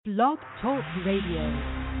Blog Talk Radio.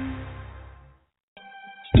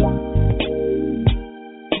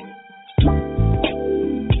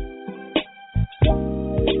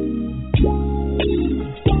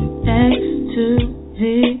 That's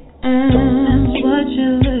what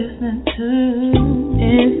you're listening to.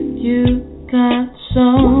 If you got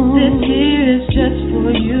soul, this here is just for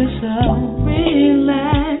you, so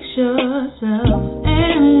relax yourself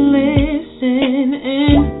and listen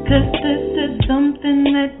in, 'cause this is something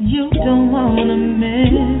that you don't wanna miss.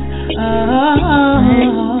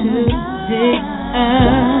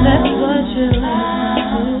 That's what you're listening to.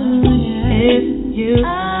 Yeah. If you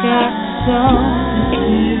got soul, this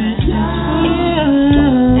here is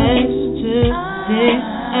just for you.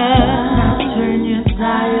 Now turn your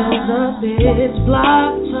dials up, it's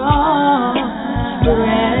Block Talk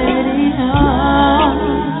Radio.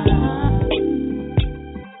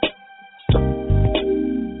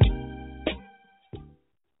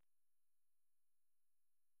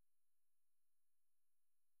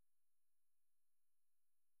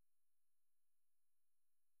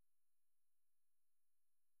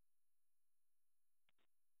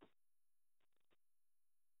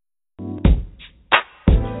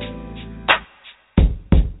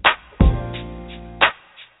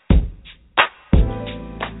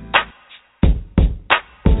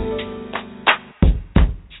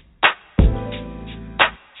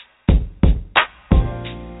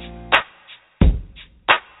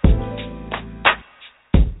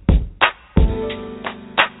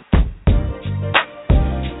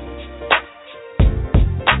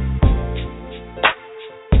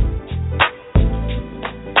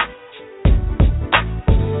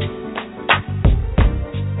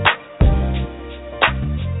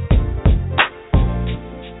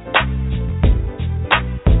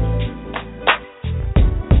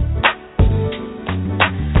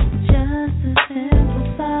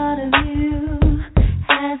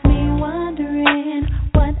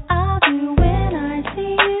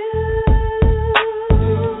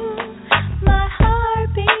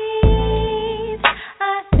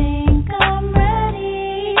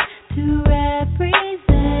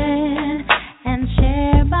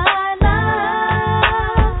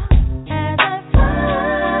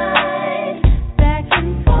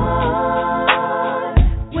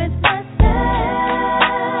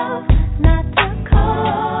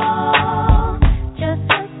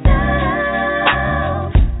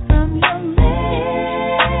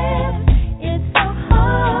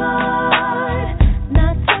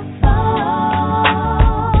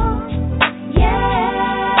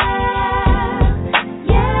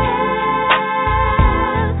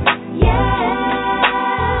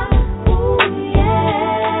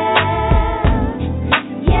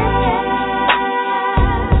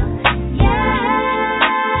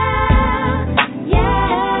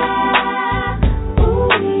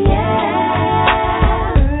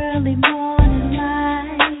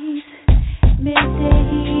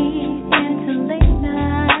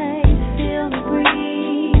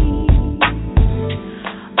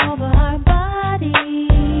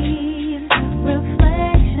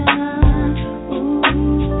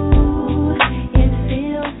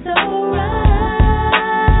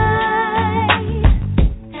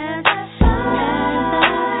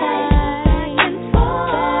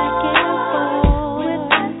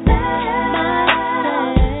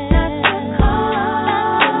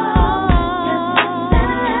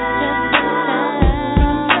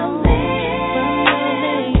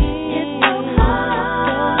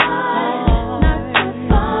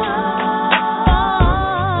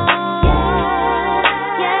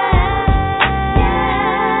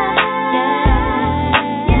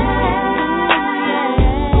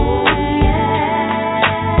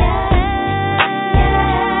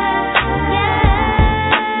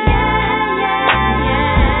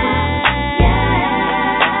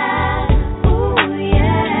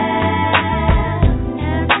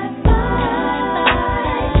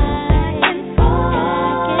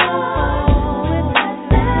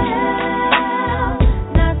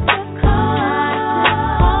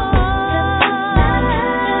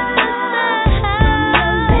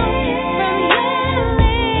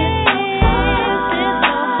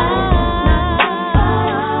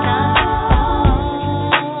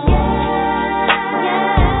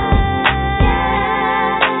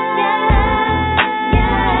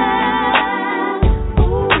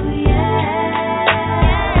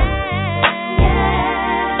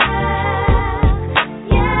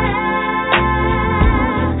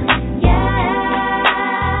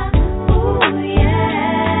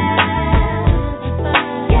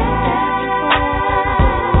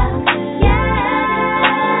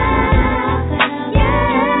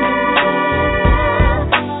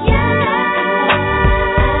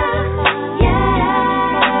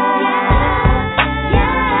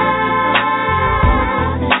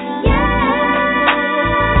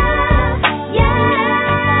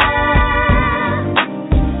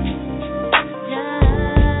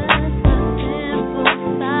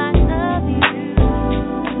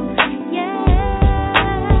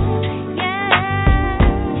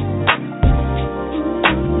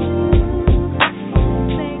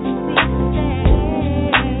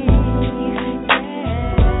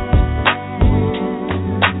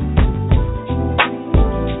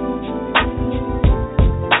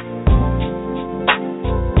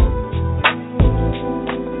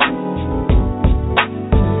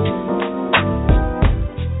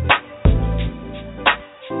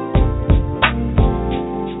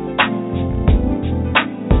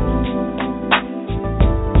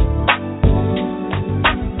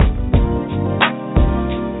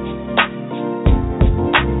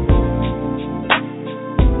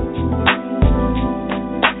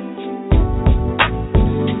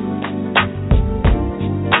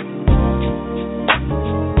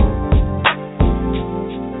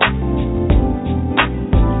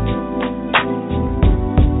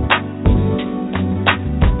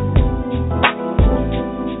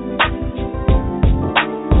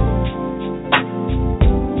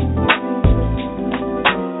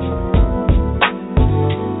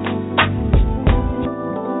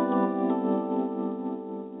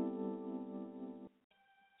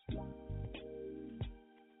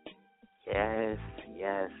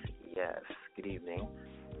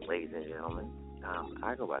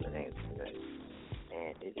 by the name of Mitch,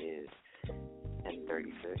 and it is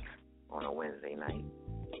 10:36 on a Wednesday night.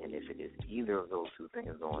 And if it is either of those two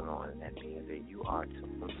things going on, that means that you are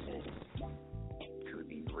tuned in to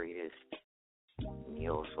the greatest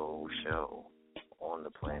neo-soul show on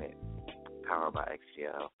the planet, powered by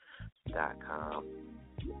XGL.com.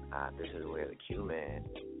 This is where the Q-Man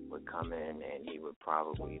would come in and he would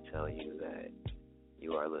probably tell you that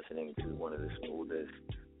you are listening to one of the smoothest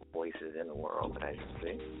voices in the world. But as you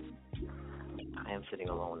see, I am sitting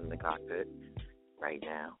alone in the cockpit right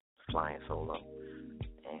now, flying solo.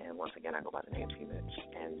 And once again, I go by the name T. Mitch.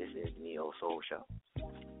 And this is Neo Soul Show,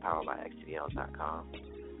 powered by XGL.com.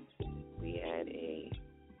 We had a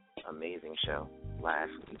amazing show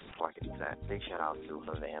last week. Before I get to that, big shout out to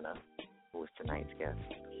Havana, who was tonight's guest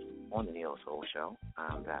on the Neo Soul Show.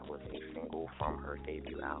 That was a single from her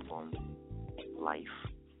debut album, Life,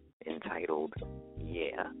 entitled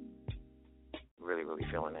Yeah. Really, really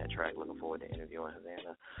feeling that track. Looking forward to interviewing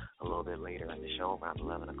Havana a little bit later in the show, around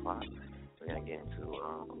 11 o'clock. We're going to get into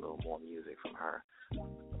a little more music from her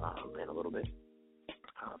in a little bit.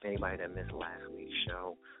 If anybody that missed last week's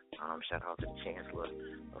show, shout out to the Chancellor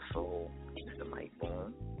of Soul, Mr. Mike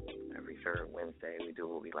Boone. Every third Wednesday, we do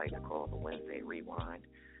what we like to call the Wednesday Rewind.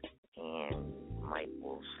 And Mike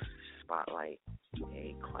will spotlight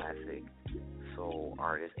a classic soul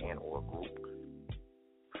artist and or group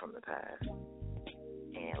from the past.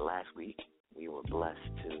 And last week, we were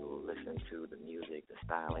blessed to listen to the music, the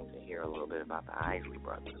stylings, and hear a little bit about the Isley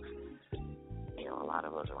Brothers. You know, a lot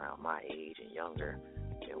of us around my age and younger,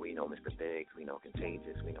 you know, we know Mr. Biggs, we know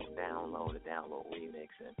Contagious, we know Download, the Download Remix,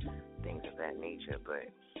 and things of that nature. But,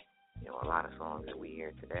 you know, a lot of songs that we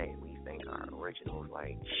hear today, we think are originals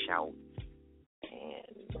like Shout,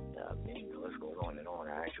 and the list goes on and on,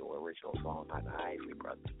 are actual original songs by the Isley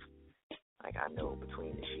Brothers. Like I Know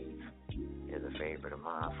Between the Sheets is a favorite of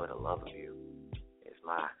mine. For the Love of You is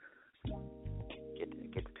my get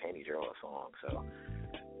the panty drawer song. So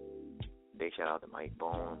big shout out to Mike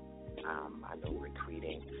Bone. I know we're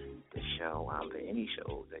tweeting the show. For any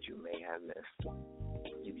shows that you may have missed,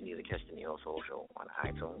 you can either catch the Neo Soul Show on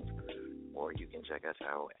iTunes, or you can check us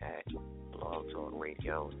out at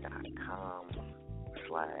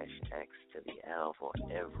blogtalkradio.com/X for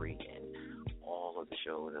every and all of the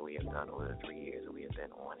shows that we have done over the 3 years that we have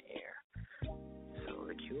been on air. So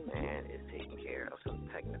the Q-Man is taking care of some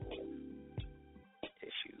technical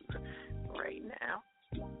issues right now.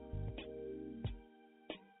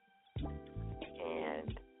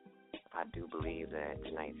 And I do believe that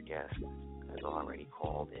tonight's guest has already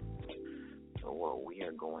called it. So what we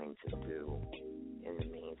are going to do in the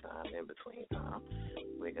meantime, in between time,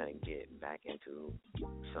 we're going to get back into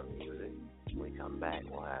some music. When we come back,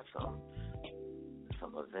 we'll have some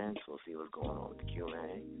events. We'll see what's going on with the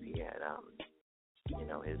Q&A. He had,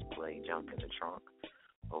 his play jumped in the trunk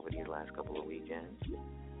over these last couple of weekends.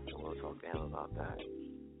 So we'll talk to him about that.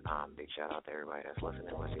 Big shout out to everybody that's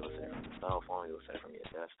listening, whether you're listening from your cell phone, you're listening from your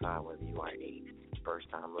desktop, whether you are a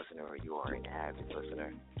first-time listener or you are an avid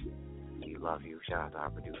listener. We love you. Shout out to our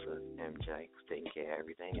producer, MJ, who's taking care of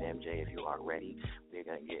everything. And MJ, if you are ready, we're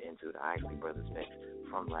going to get into the Isley Brothers mix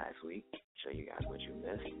from last week. Show you guys what you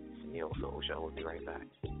missed. It's the Neo Soul Show. We'll be right back.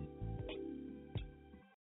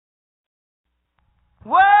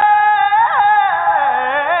 Well,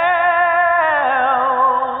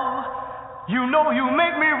 you know you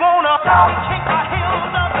make me wanna kick my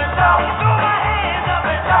heels up and throw my hands up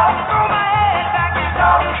and throw my head back and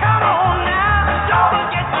come on now. Don't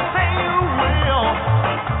forget to say you will.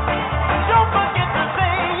 Don't forget to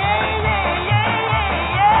say yeah, yeah, yeah,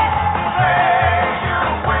 yeah, yeah. Say you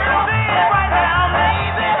will. Say it right now,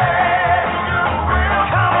 baby. Say you will.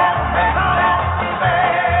 Come on, say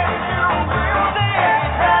you will. Say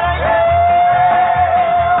it now.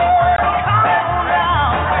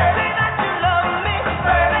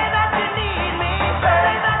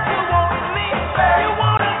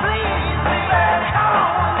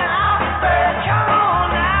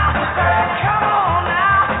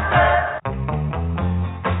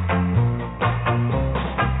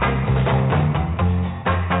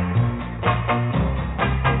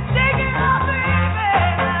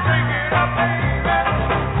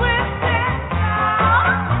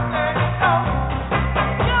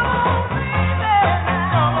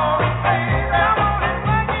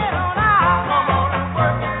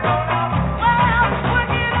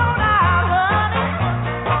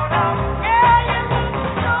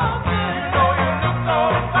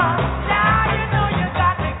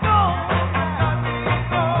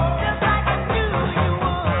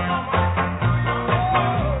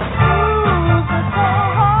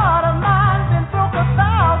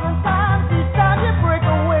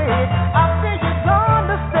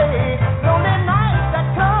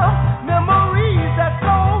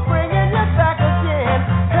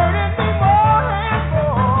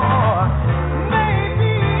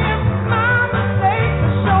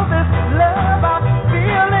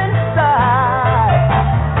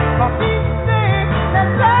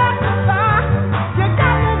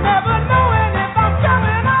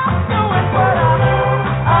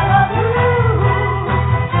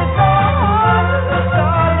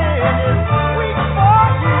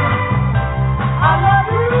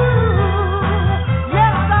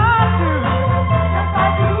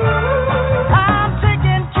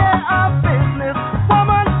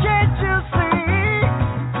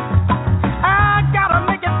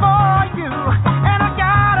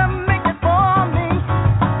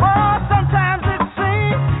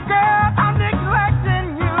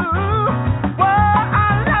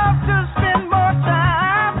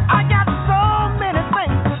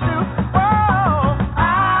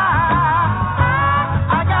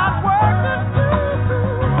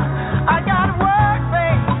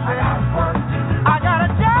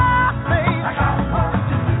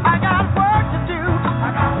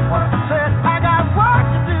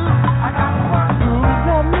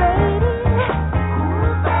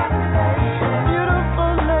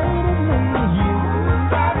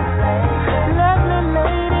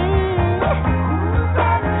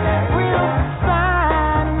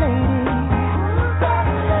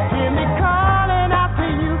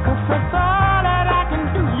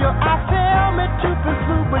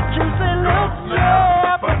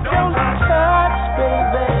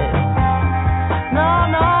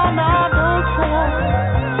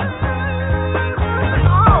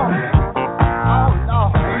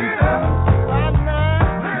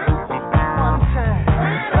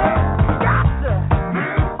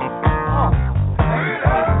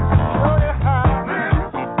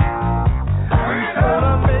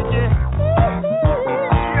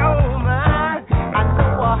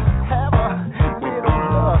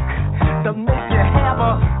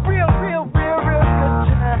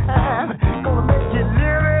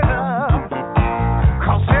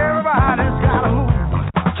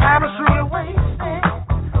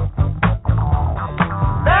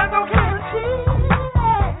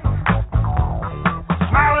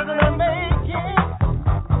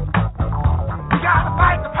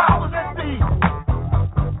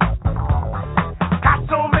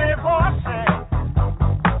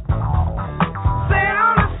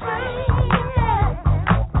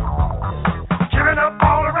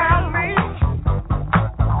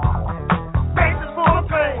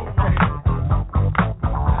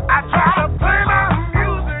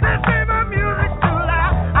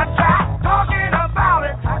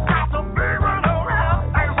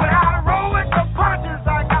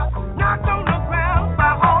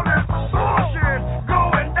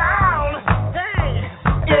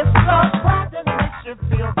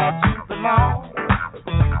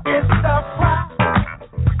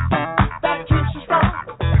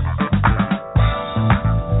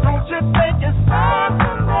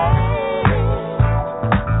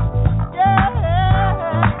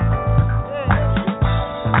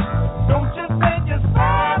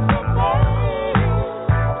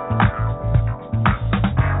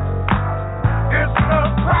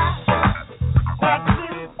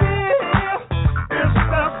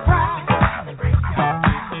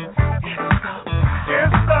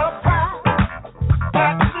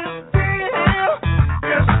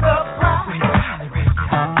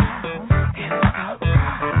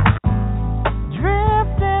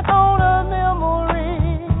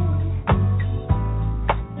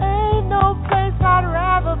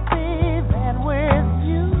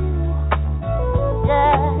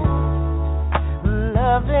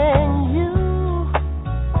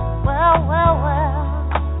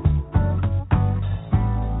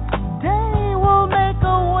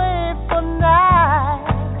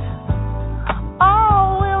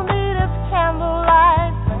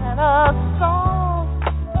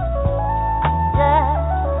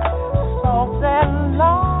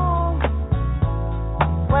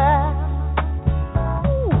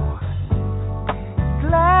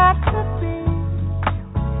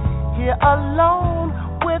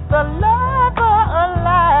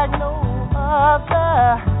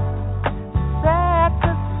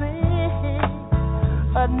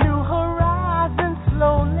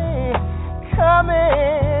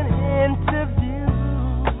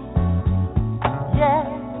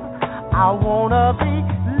 wanna be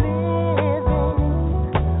living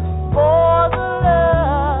for the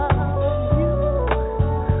love of you.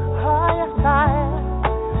 Oh, yes, I am.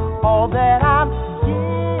 All that I'm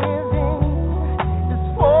giving is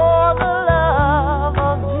for the love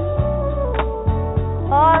of you.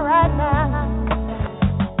 All right now.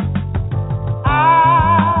 I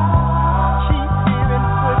keep hearing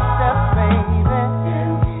footsteps, baby,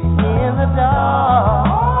 in the dark.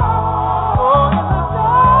 Oh, in the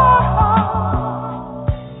dark.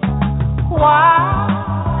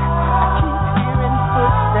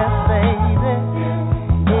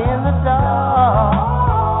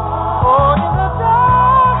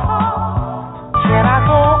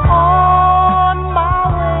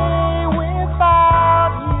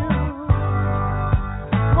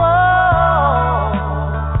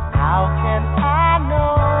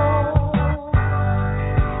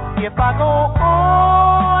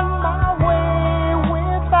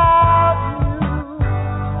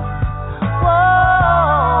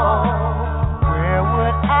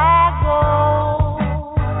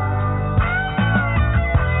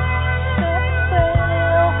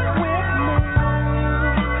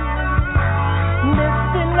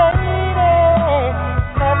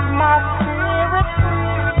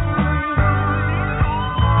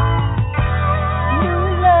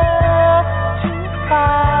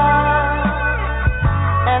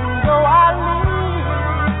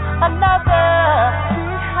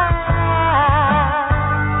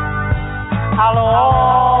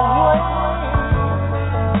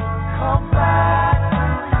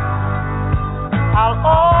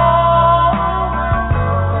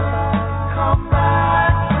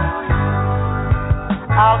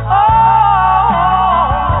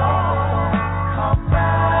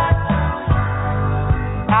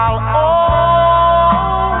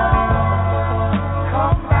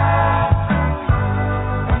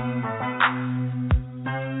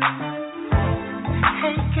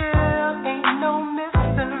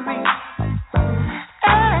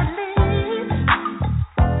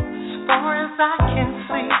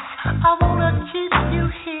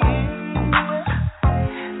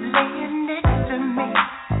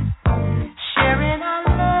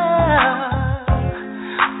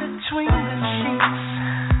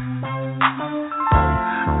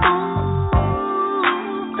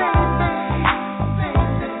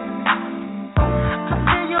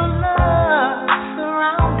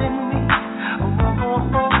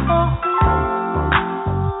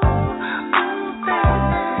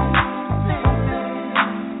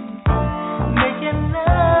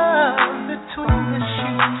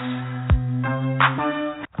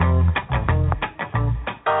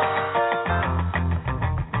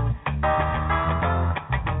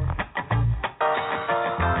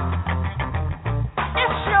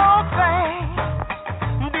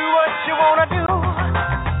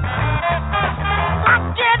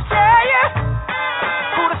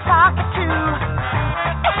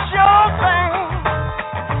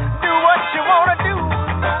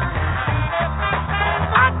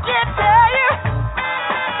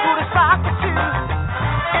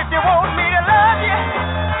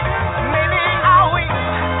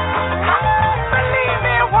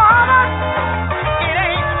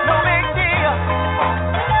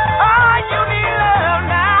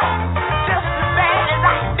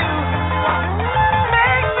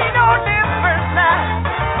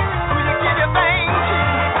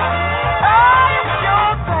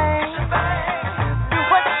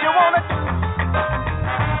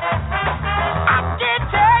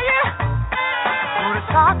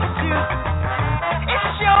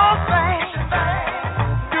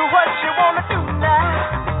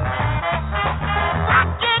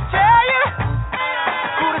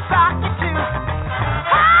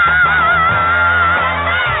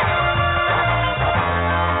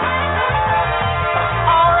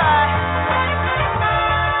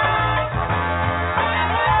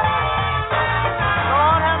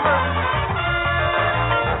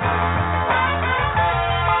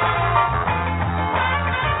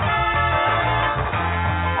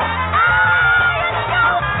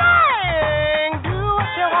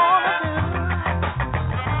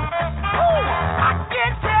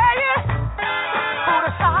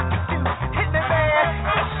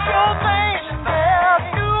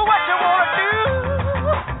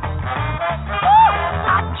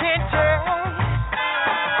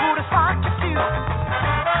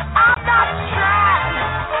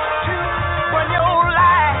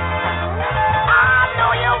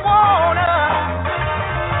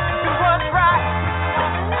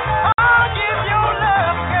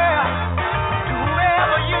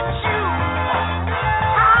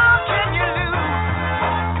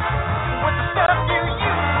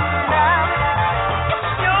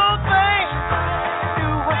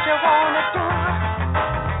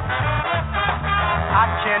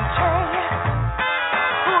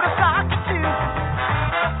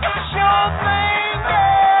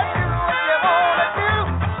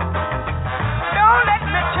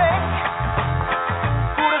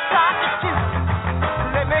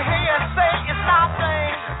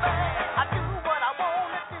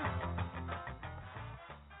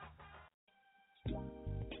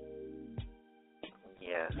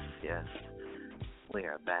 guest. We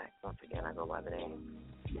are back. Once again, I go by the name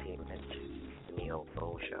Mitch, the Neo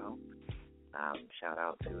Soul Show. Shout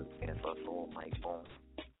out to Chancellor Soul Mike Boom.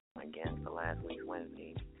 Again, for last week's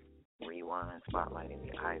Wednesday Rewind, spotlighting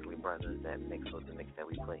the Isley Brothers. That mix was the mix that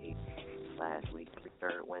we played last week, the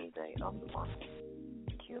third Wednesday of the month.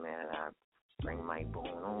 Q-Man and I bring Mike Boone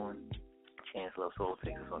on. Chancellor Soul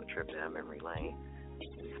takes us on a trip down memory lane.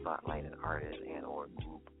 We spotlight an artist and or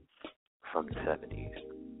group from the 70s.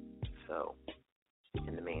 So,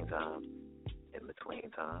 in the meantime, in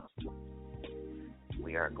between time,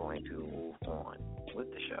 we are going to move on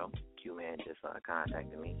with the show. Q-Man just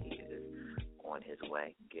contacted me. He is on his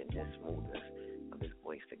way, getting his smoothness of his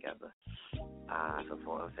voice together. So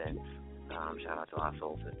for events, shout out to our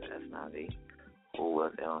soul sister, S9V, who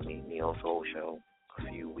was on the Neo Soul Show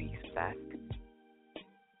a few weeks back.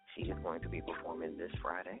 She is going to be performing this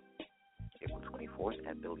Friday, April 24th,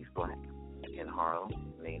 at Billy's Black in Harlem.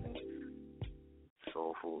 Amazing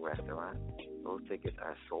soul food restaurant. Those tickets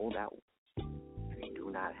are sold out. If you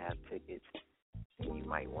do not have tickets, then you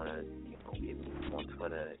might want to, get me on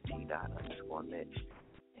Twitter, t._Mitch,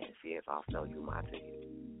 and see if I'll sell you my ticket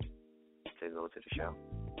to go to the show.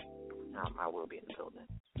 I will be in the building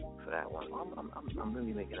for that one. I'm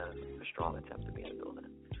really making a strong attempt to be in the building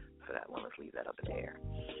for that one. Let's leave that up in the air.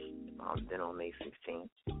 Then on May 16th,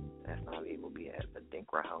 S9V will be at the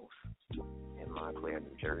Dinkra House in Montclair,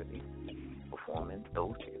 New Jersey, performing.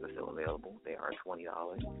 Those tickets are still available. They are $20.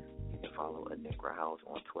 You can follow Dinkra House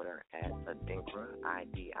on Twitter at Dinkra,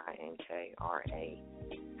 IDINKRA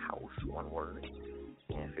House, one word,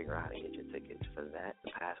 and figure out how to get your tickets for that.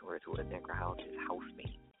 The password to Dinkra House is House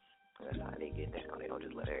Me. That's how they get down. They don't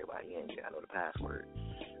just let everybody in. You gotta know the password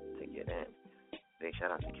to get in. Big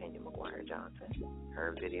shout out to Kenya McGuire Johnson.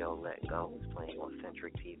 Her video Let Go is playing on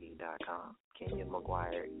CentricTV.com. Kenya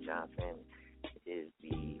McGuire Johnson is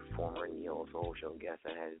the former Neo Soul Show guest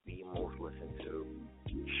that has the most listened to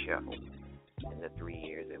show in the 3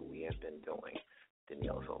 years that we have been doing the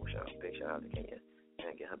Neo Soul Show. Big shout out to Kenya.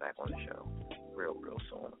 And get her back on the show real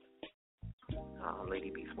soon.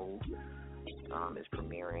 Lady B Smooth is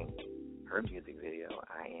premiering her music video,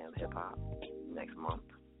 I Am Hip Hop, next month.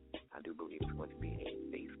 I do believe it's going to be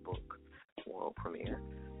a Facebook world premiere,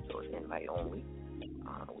 so it's invite only.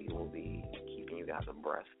 We will be keeping you guys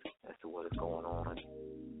abreast as to what is going on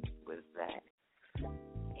with that.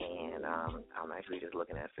 And I'm actually just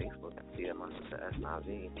looking at Facebook. I see that my sister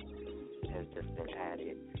S9V has just been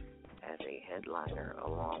added as a headliner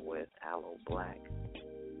along with Aloe Black,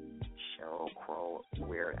 Sheryl Crow,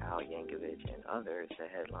 Weird Al Yankovic, and others to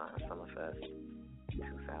headline Summerfest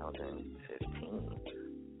 2015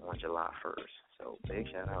 on July 1st. So big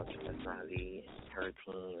shout out to S9V and her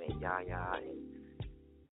team and Yaya and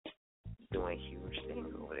doing huge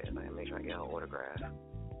things over there. Like, make sure I get her autograph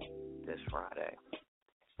this Friday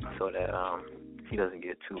so that she doesn't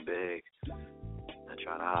get too big. I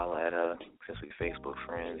try to holler at her since we Facebook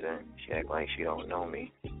friends and she act like she don't know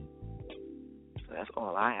me. So that's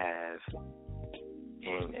all I have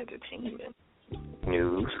in entertainment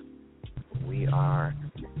news. We are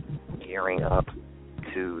gearing up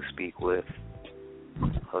to speak with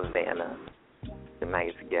Havana,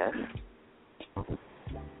 tonight's guest.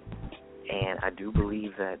 And I do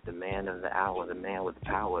believe that the man of the hour, the man with the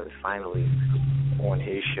power, is finally on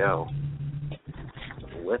his show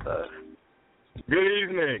with us. Good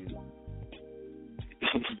evening.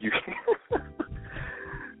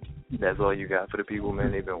 That's all you got for the people,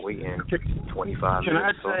 man. They've been waiting 25 Can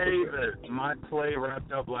minutes. I say that my play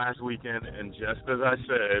wrapped up last weekend, and just as I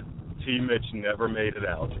said, T. Mitch never made it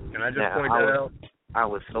out. Can I just point that out? I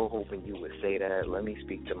was so hoping you would say that. Let me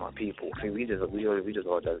speak to my people. See, we just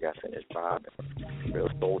all just got finished Bob, real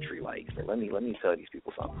sultry lights. Let me tell these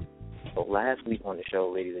people something. So last week on the show,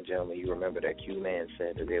 ladies and gentlemen, you remember that Q-Man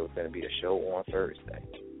said that there was going to be a show on Thursday.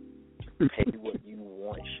 Pay what you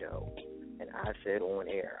want show. And I said on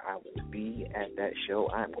air, I will be at that show.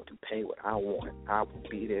 I'm going to pay what I want. I will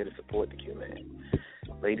be there to support the Q-Man.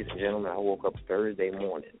 Ladies and gentlemen, I woke up Thursday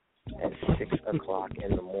morning at 6 o'clock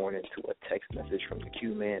in the morning to a text message from the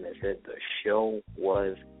Q-Man that said the show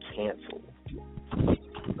was canceled.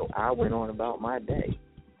 So I went on about my day.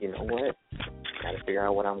 You know what? Got to figure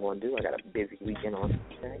out what I'm going to do. I got a busy weekend on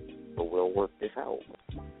Saturday, but we'll work this out.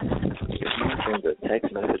 If you send a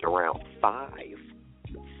text message around 5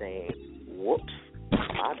 saying, whoops,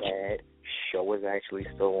 my bad, show is actually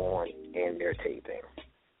still on and they're taping.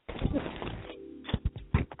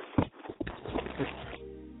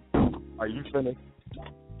 Are you finished?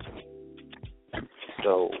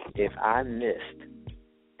 So if I missed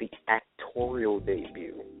the actorial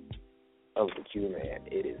debut of the Q-Man,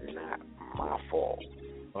 it is not my fault.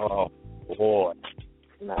 Oh, boy.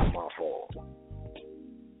 Not my fault.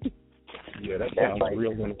 Yeah, that sounds like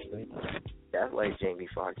real interesting. That's like Jamie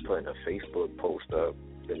Foxx putting a Facebook post up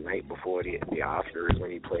the night before the Oscars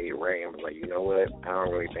when he played Ray. I was like, you know what? I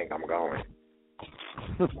don't really think I'm going.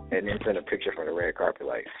 And then sent a picture from the red carpet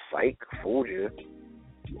like, psych, fooled you.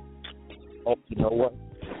 Oh, you know what?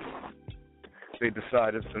 They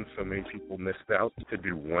decided, since so many people missed out, to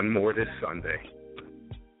do one more this Sunday.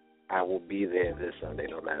 I will be there this Sunday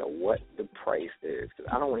no matter what the price is,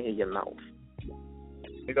 because I don't want to hear your mouth.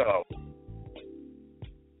 No.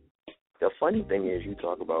 The funny thing is, you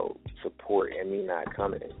talk about support and me not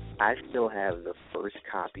coming. I still have the first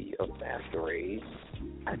copy of Masquerade.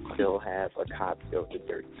 I still have a copy of The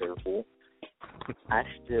Dirt Circle. I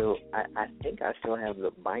think I still have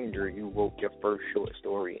the binder you wrote your first short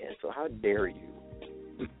story in. So how dare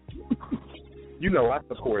you? You know I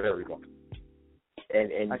support everyone.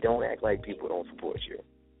 And don't act like people don't support you.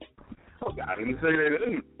 Okay, I didn't say they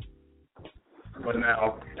didn't. But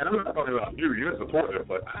now, and I'm not talking about you, you're supportive,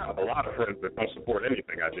 but I have a lot of friends that don't support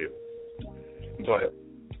anything I do. But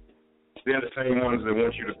they're the same ones that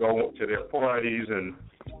want you to go to their parties, and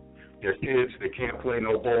their kids, they can't play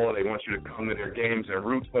no ball, they want you to come to their games and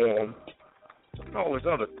root for them, and all this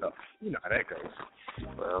other stuff. You know how that goes.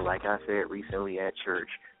 Well, like I said recently at church,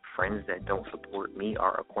 friends that don't support me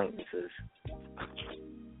are acquaintances.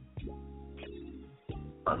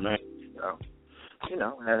 Oh, man. So, you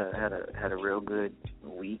know, had a real good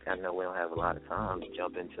week. I know we don't have a lot of time to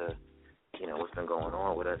jump into, you know, what's been going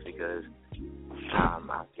on with us because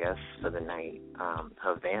I guess for the night,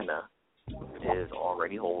 Havana is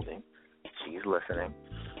already holding. She's listening.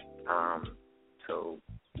 So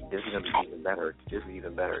this is gonna be even better. This is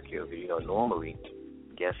even better, Q. You know, normally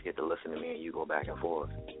guests get to listen to me and you go back and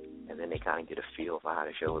forth, and then they kind of get a feel for how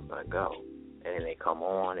the show is gonna go, and then they come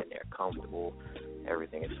on and they're comfortable.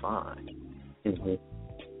 Everything is fine. Mm-hmm.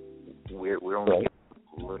 We're only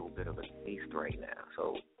getting a little bit of a taste right now,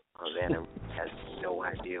 so Havana has no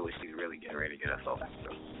idea what she's really getting ready to get us off into.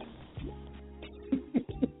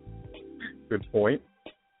 Good point.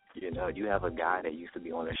 You know, you have a guy that used to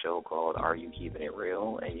be on a show called Are You Keeping It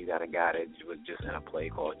Real? And you got a guy that was just in a play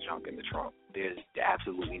called Junk in the Trunk. There's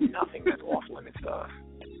absolutely nothing that's off-limit stuff.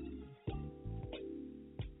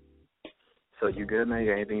 So you good, man? You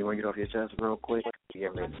got anything you want to get off your chest real quick? You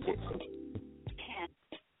get ready to get...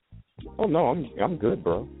 Oh, no, I'm good,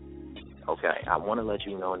 bro. Okay, I want to let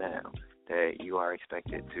you know now that you are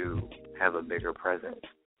expected to have a bigger presence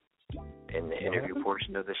in the interview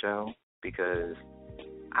portion of the show because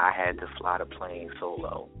I had to fly the plane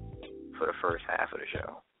solo for the first half of the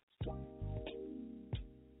show.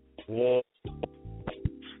 Yeah.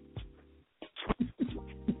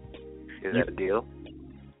 Is that a deal?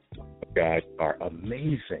 You guys are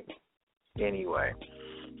amazing. Anyway,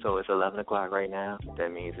 so it's 11 o'clock right now.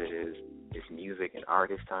 That means it's music and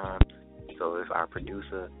artist time. So if our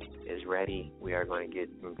producer is ready, we are going to get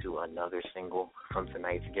into another single from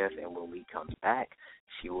tonight's guest. And when we come back,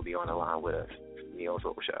 she will be on the line with us. Neo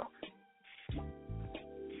Soul Show.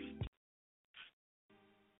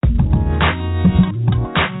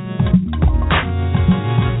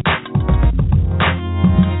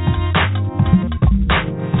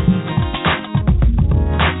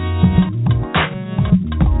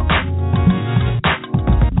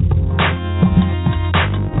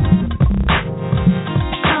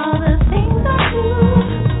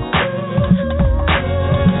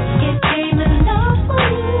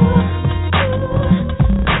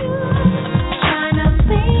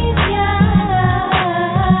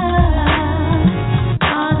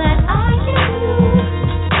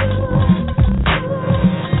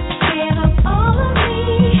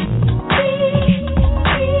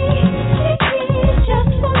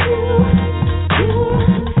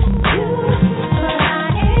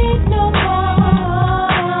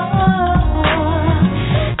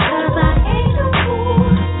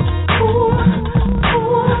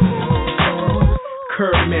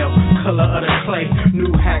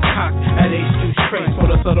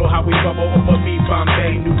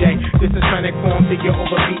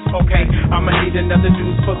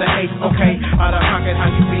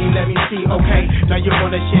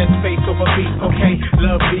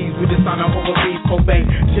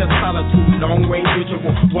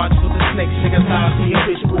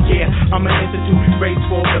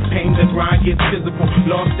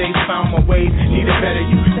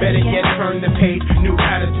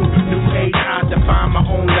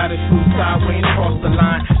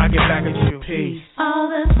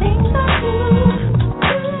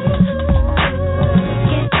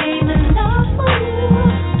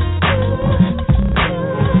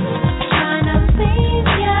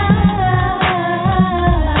 Yeah.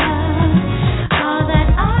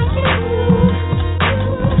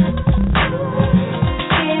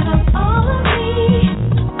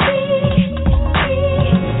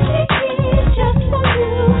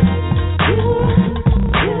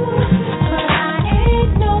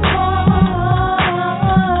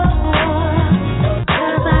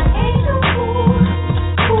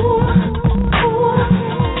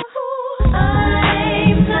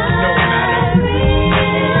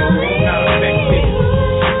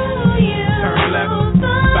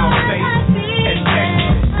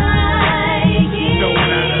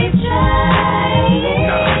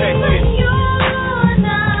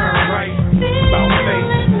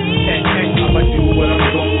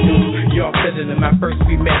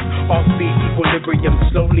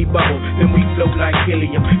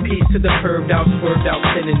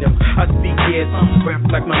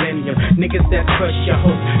 millennium. Niggas that crush your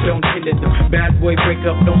hopes, don't tend to them. Bad boy break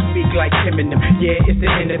up, don't speak like him and them. Yeah, it's the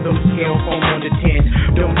end of them. Scale from 1 to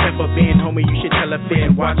 10. Don't ever bend, homie, you should tell a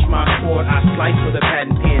fan. Watch my sword, I slice with a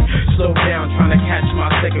patent pen. Slow down, trying to catch my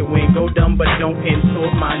second wind. Go dumb, but don't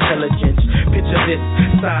insult my intelligence. Picture this,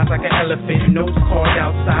 size like an elephant. Notes carved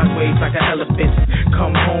out sideways like an elephant.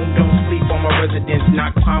 Come home, don't sleep on my residence.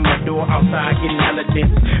 Knock on my door outside, getting hella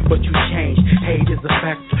dense. But you change, hate is a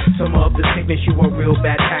factor. Some of the sickness, you a real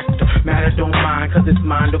bad actor. Matter don't mind, cause it's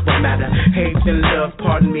mind over matter. Hate and love,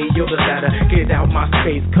 pardon me, you're the latter. Get out my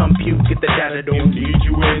space, compute, get the data. Don't need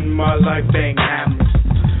you in my life, bang, hammers.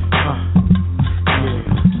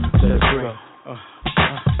 Yeah, let's go.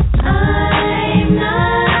 I'm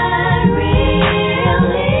not really you,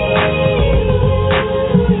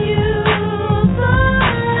 but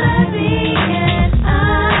I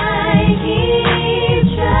keep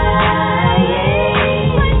trying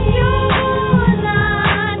when you're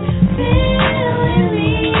not feeling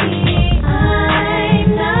me. I'm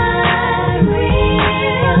not really you,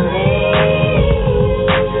 but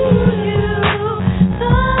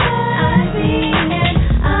I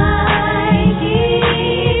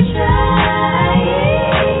keep trying when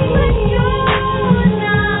you're not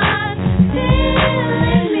feeling me.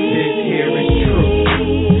 This here is true.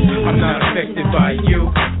 I'm not affected by you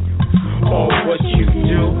or what you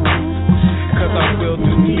do, cause I will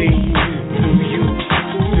do me, do you,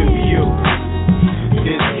 do you.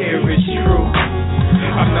 This here is true.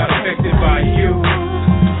 I'm not affected by you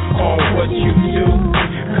or what you do,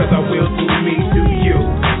 cause I will do me, do you.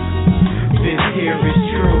 This here is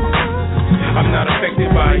true. I'm not affected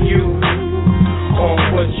by you or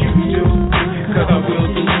what you do, cause I will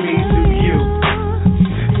do me, do you.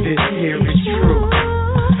 This here is true.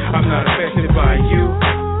 I'm not affected by you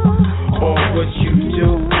or what you do,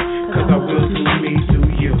 cause I will do me, do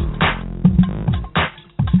you.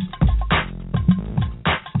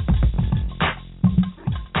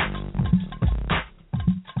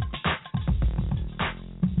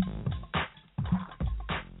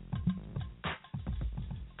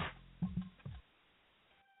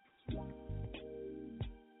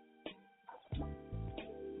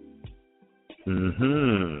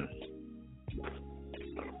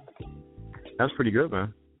 That's pretty good,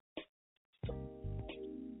 man.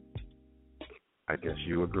 I guess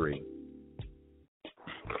you agree.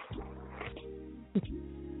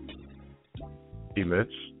 Hey,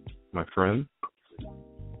 Mitch, my friend.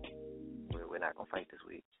 We're not going to fight this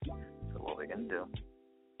week. So what we're going to do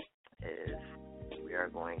is we are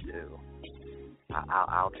going to,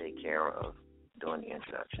 I'll take care of doing the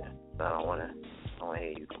introduction. So I don't want to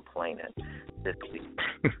hear you complaining this week.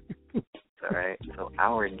 All right. So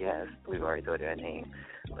our guest, we've already told you her name,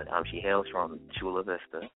 but she hails from Chula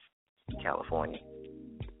Vista, California.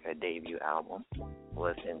 Her debut album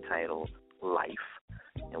was entitled Life,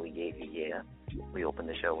 and we gave you we opened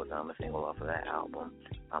the show with a single off of that album.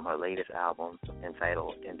 Her latest album,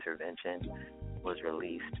 entitled Entervention, was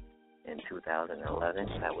released in 2011.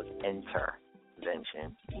 That was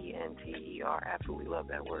Entervention, E-N-T-E-R. Absolutely love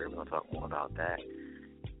that word. We're going to talk more about that.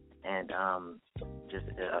 And just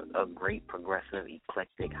a great progressive,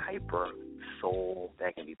 eclectic, hyper soul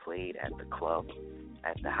that can be played at the club,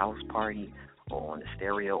 at the house party, or on the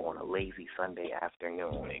stereo on a lazy Sunday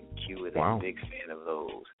afternoon. And Q is a big fan of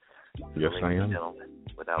those. Yes, I am. Gentlemen,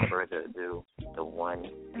 without further ado, the one,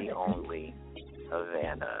 the only,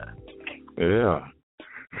 Havana. Yeah.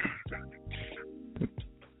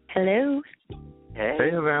 Hello.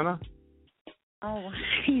 Hey, Havana. Oh,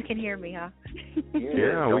 you can hear me, huh?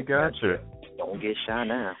 Yeah, we got you. Don't get shy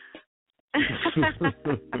now.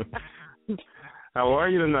 How are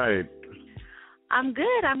you tonight? I'm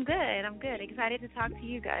good. Excited to talk to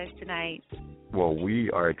you guys tonight. Well, we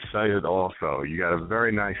are excited also. You got a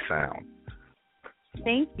very nice sound.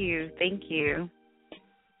 Thank you.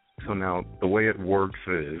 So now, the way it works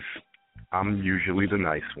is, I'm usually the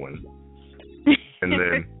nice one. And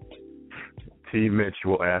then T. Mitch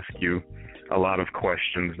will ask you a lot of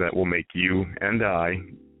questions that will make you and I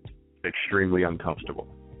extremely uncomfortable.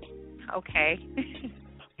 Okay.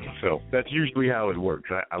 So that's usually how it works.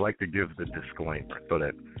 I like to give the disclaimer so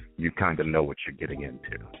that you kind of know what you're getting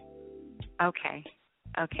into. Okay.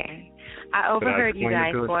 I overheard you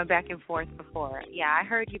guys going back and forth before. Yeah, I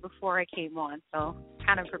heard you before I came on, so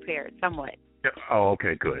kind of prepared somewhat. Yeah. Oh,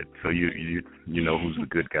 okay, good. So you know who's the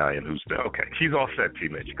good guy and who's the okay. She's all set, T.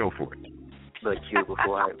 Mitch. Go for it. Look, Q,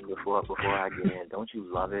 before I get in, don't you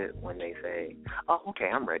love it when they say, "Oh, okay,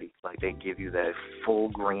 I'm ready"? Like they give you that full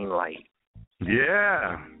green light.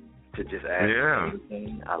 Yeah. To just ask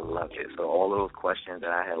anything. I love it. So all those questions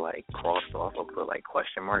that I had like crossed off or put like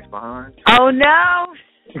question marks behind. Oh no!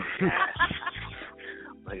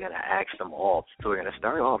 evolved. So we're going to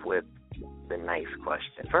start off with the nice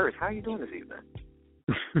question. First, how are you doing this evening?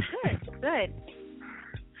 Good.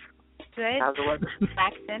 How's the weather?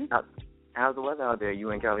 Jackson. How's the weather out there?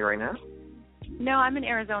 You in Cali right now? No, I'm in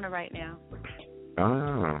Arizona right now.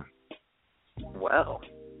 Ah. Well.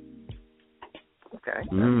 Okay,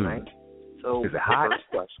 that's nice. So, is it hot?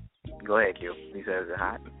 Go ahead, Q. You said, is it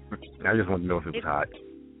hot? I just wanted to know if it was hot.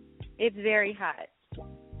 It's very hot.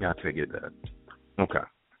 Yeah, I figured that. Okay.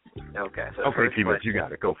 Okay, so T-Mitch, you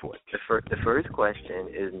got it. Go for it. The first question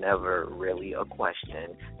is never really a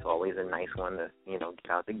question. It's always a nice one to, get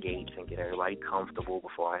out the gates and get everybody comfortable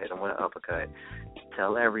before I hit them with an uppercut.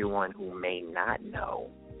 Tell everyone who may not know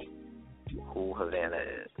who Havana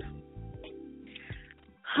is.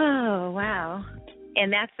 Oh, wow.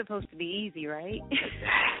 And that's supposed to be easy, right?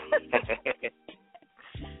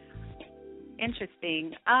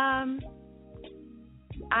 Interesting. I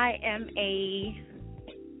am a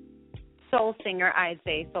soul singer, I'd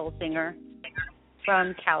say soul singer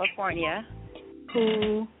from California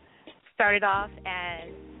who started off as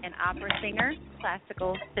an opera singer,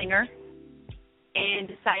 classical singer, and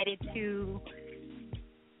decided to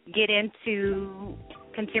get into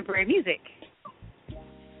contemporary music.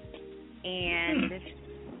 And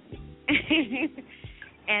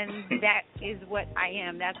and that is what I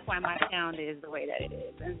am. That's why my sound is the way that it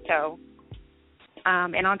is. And so,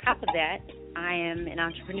 and on top of that, I am an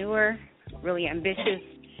entrepreneur, really ambitious,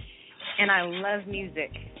 and I love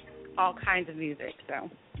music, all kinds of music. So.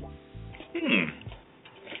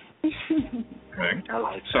 Okay.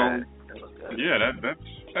 So, yeah,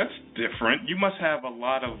 that's different. You must have a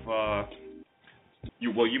lot of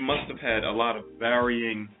you must have had a lot of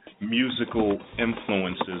varying musical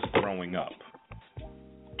influences growing up.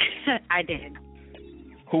 I did.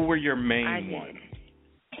 Who were your main ones?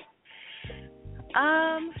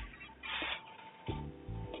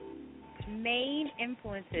 Main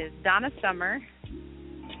influences: Donna Summer.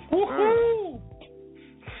 Woohoo!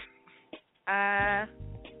 Pat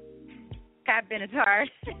Benatar.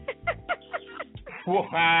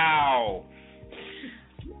 Wow.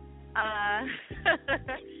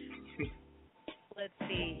 Let's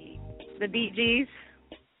see. The Bee Gees.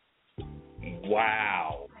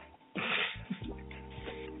 Wow.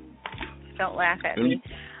 Don't laugh at me.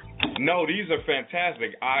 No, these are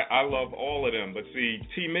fantastic. I love all of them. But see,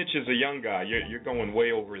 T. Mitch is a young guy. You're going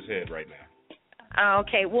way over his head right now.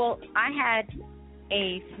 Okay. Well, I had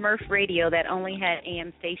a Smurf radio that only had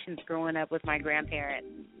AM stations growing up with my grandparents.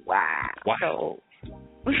 Wow.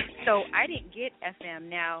 So I didn't get FM.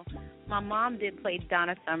 Now, my mom did play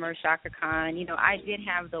Donna Summer, Shaka Khan. I did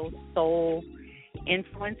have those soul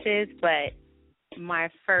influences, but my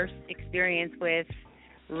first experience with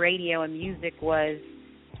radio and music was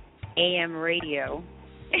AM radio.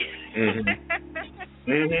 Me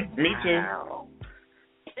too. Wow.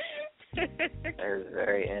 That is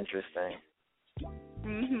very interesting.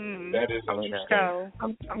 That is interesting.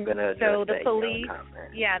 I'm gonna. So the police,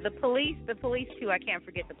 the police too. I can't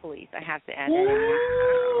forget the police. I have to add that.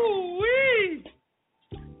 Woo-wee!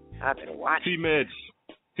 I've been watching.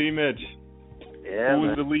 T. Mitch. Yeah. Who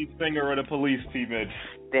is the lead singer of the Police, T. Mitch?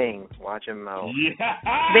 Sting. Watch him mouth. Yeah.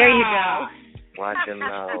 There you go. Watch him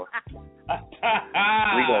mouth.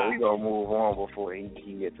 we gonna move on before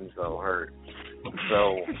he gets himself hurt.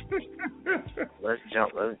 So let's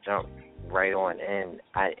jump right on in.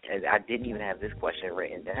 I didn't even have this question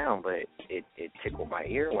written down, but it tickled my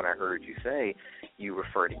ear when I heard you say you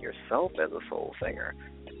refer to yourself as a soul singer.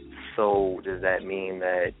 So does that mean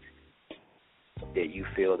that you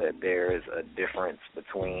feel that there is a difference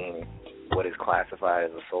between what is classified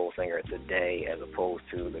as a soul singer today as opposed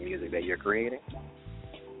to the music that you're creating?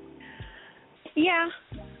 Yeah,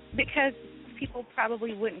 because people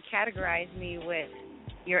probably wouldn't categorize me with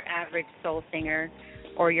your average soul singer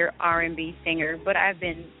or your R&B singer, but I've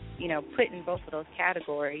been, put in both of those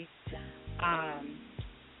categories.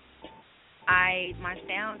 My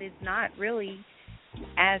sound is not really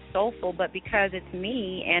as soulful, but because it's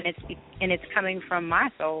me and it's coming from my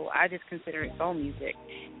soul, I just consider it soul music.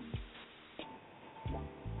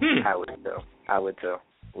 I would too.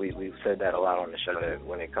 We've said that a lot on the show, that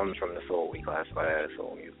when it comes from the soul, we classify that as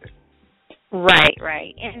soul music. Right.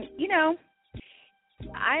 And,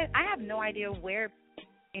 I have no idea where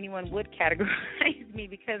anyone would categorize me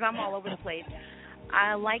because I'm all over the place.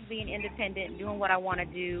 I like being independent, doing what I want to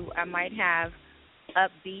do. I might have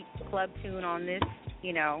upbeat club tune on this,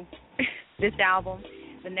 this album.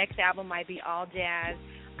 The next album might be all jazz.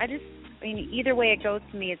 Either way it goes,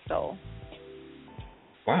 to me, it's soul.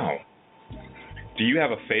 Wow. Do you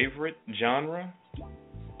have a favorite genre?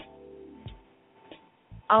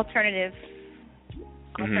 Alternative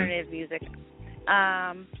music.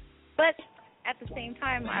 But at the same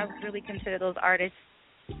time, I really consider those artists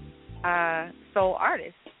soul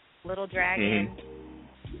artists. Little Dragon,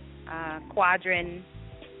 Quadrant,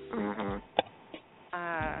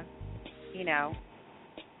 you know.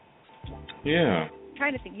 Yeah.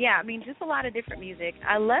 Trying to think. Yeah, I mean, just a lot of different music.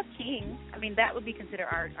 I love King. I mean, that would be considered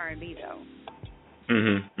R&B though.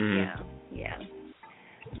 Yeah.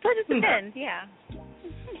 So it just depends. Yeah.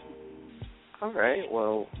 All right.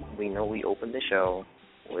 Well, we know we opened the show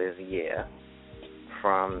with "Yeah"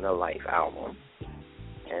 from the Life album.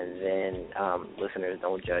 And then, listeners,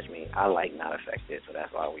 don't judge me. I like Not Affected, so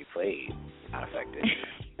that's why we played Not Affected.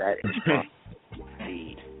 That is from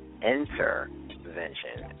the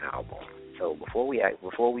Entervention album. So before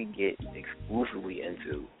we get exclusively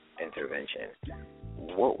into Entervention,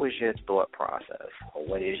 what was your thought process, or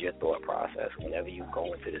what is your thought process whenever you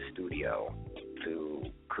go into the studio to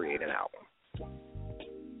create an album?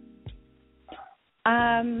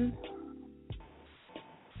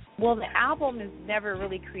 Well, the album is never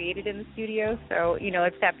really created in the studio, so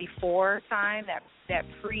it's that before time, that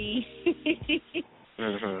pre,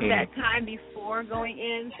 that time before going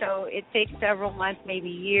in. So it takes several months, maybe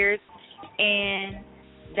years, and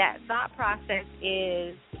that thought process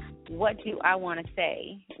is, what do I want to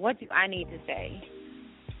say? What do I need to say?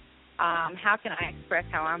 How can I express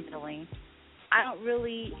how I'm feeling?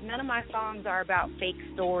 None of my songs are about fake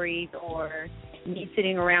stories or me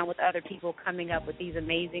sitting around with other people coming up with these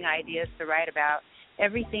amazing ideas to write about.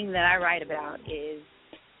 Everything that I write about is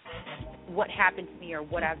what happened to me or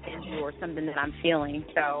what I've been through or something that I'm feeling.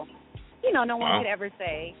 So, no one could ever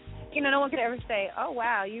say, oh,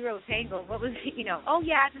 wow, you wrote Tangled. What was, oh,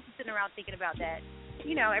 yeah, I just was sitting around thinking about that.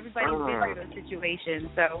 Everybody's been through those situations.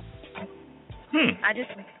 So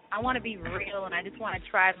I want to be real, and I just want to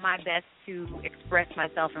try my best to express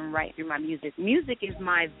myself and write through my music. Music is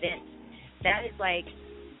my vent. That is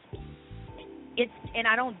and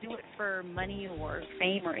I don't do it for money or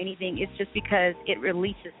fame or anything. It's just because it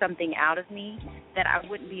releases something out of me that I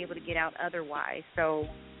wouldn't be able to get out otherwise. So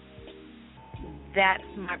that's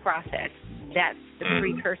my process. That's the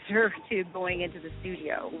precursor to going into the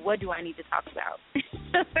studio. What do I need to talk about?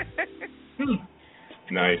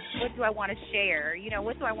 Nice. What do I want to share?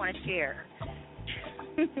 What do I want to share?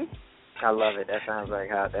 I love it. That sounds like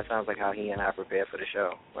how he and I prepare for the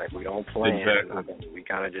show. Like, we don't plan. Exactly. We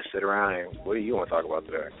kind of just sit around and, what do you want to talk about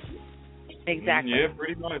today? Exactly. Yeah,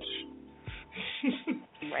 pretty much.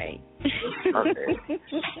 Right.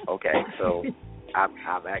 Okay. So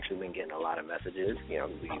I've actually been getting a lot of messages.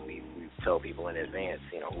 We tell people in advance,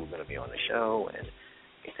 who's going to be on the show, and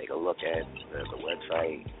they take a look at the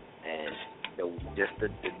website and just the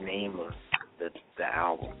name of the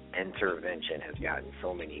album, Entervention, has gotten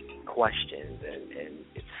so many questions, and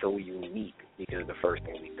it's so unique because the first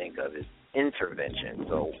thing we think of is intervention.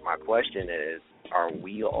 So my question is, are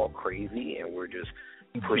we all crazy and we're just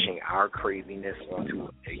pushing our craziness onto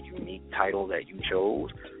a unique title that you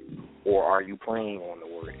chose, or are you playing on the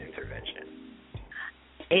word intervention?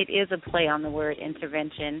 It is a play on the word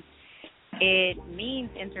intervention. It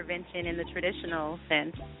means intervention in the traditional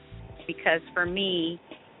sense, because for me,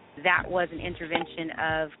 that was an intervention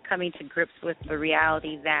of coming to grips with the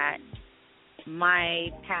reality that my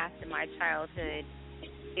past and my childhood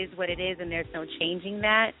is what it is, and there's no changing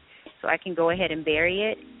that. So I can go ahead and bury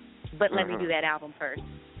it, but let me do that album first.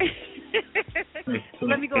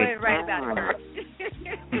 Let me go ahead and write about it first.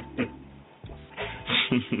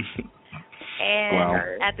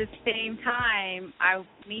 And at the same time,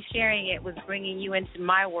 me sharing it was bringing you into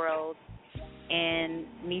my world and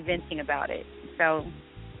me venting about it. So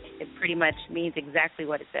it pretty much means exactly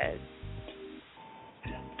what it says.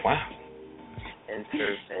 Wow.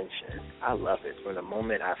 Intervention. I love it. From the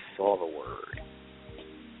moment I saw the word,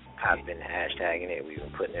 I've been hashtagging it. We've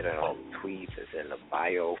been putting it in all the tweets. It's in the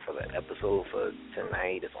bio for the episode for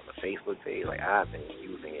tonight. It's on the Facebook page. Like, I've been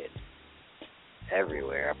using it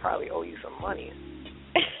everywhere. I probably owe you some money.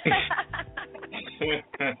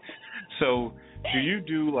 So, do you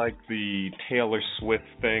do like the Taylor Swift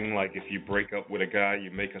thing? Like, if you break up with a guy,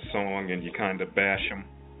 you make a song and you kind of bash him?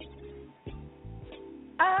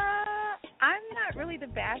 I'm not really the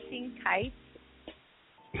bashing type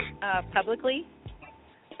publicly.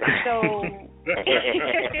 So,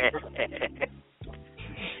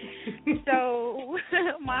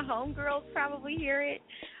 my homegirls probably hear it,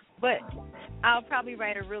 but I'll probably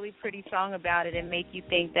write a really pretty song about it and make you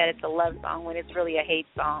think that it's a love song when it's really a hate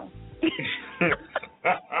song.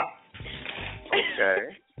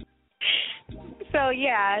 Okay. So,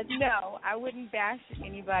 yeah, no, I wouldn't bash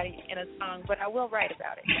anybody in a song, but I will write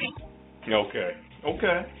about it. Okay.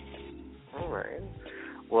 All right.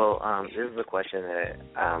 Well, this is a question that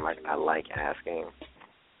I like asking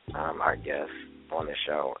our guests on the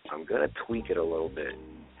show. I'm going to tweak it a little bit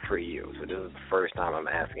for you. So this is the first time I'm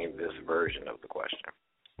asking this version of the question.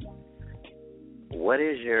 What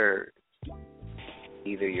is your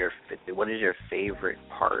favorite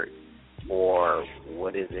part, or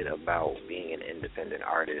what is it about being an independent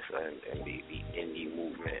artist and the indie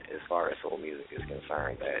movement as far as soul music is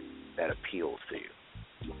concerned that appeals to you?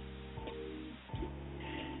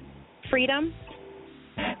 Freedom.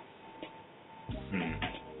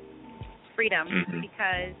 Freedom, Mm-hmm.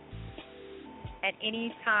 because at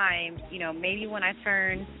any time, maybe when I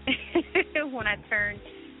turn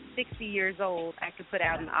 60 years old, I could put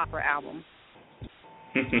out an opera album.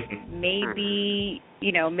 Maybe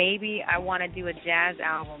I want to do a jazz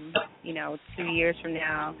album, 2 years from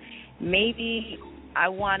now. Maybe I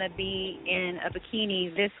want to be in a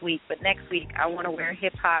bikini this week, but next week I want to wear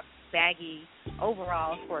hip-hop baggy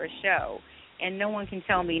overalls for a show, and no one can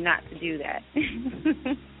tell me not to do that.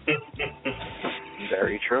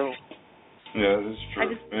 Very true. Yeah, that's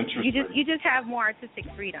true. Interesting. You just have more artistic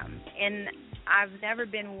freedom, and I've never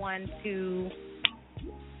been one to.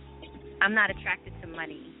 I'm not attracted to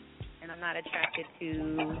money, and I'm not attracted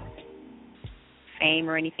to fame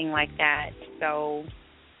or anything like that. So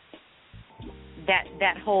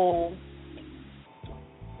that whole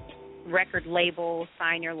record label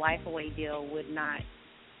sign your life away deal would not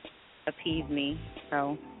appease me.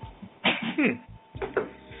 So.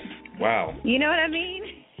 Wow. You know what I mean?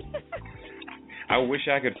 I wish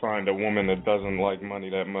I could find a woman that doesn't like money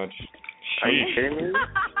that much. Are you kidding me?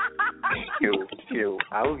 Q,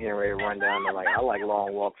 I was getting ready to run down to I like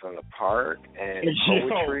long walks in the park and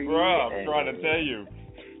poetry. Yo, bro, I'm trying to tell you.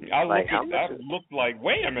 I looked like,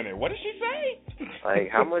 wait a minute, what did she say? Like,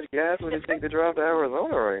 how much gas would it take to drive to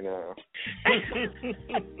Arizona right now?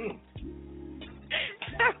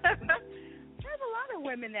 There's a lot of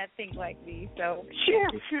women that think like me, so sure.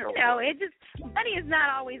 Money is not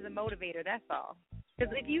always a motivator. That's all.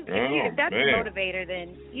 Because if that's man. a motivator,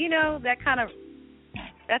 then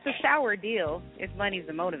that's a sour deal. If money's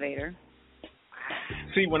the motivator.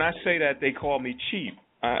 See, when I say that, they call me cheap.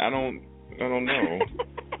 I don't know.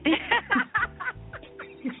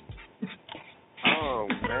 Oh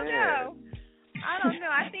man. I don't know.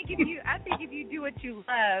 I think if you do what you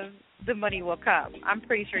love, the money will come. I'm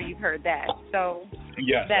pretty sure you've heard that. So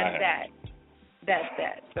yes, that's that. That's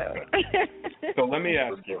that. So. So let me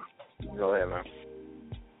ask you. Go ahead, man.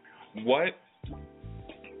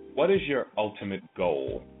 What is your ultimate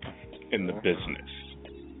goal in the business?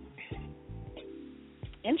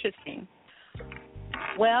 Interesting.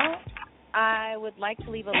 Well, I would like to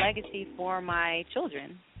leave a legacy for my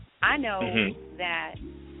children. I know that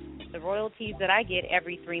the royalties that I get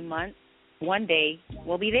every 3 months, one day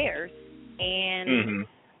will be theirs. And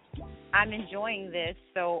I'm enjoying this.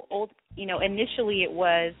 So, initially it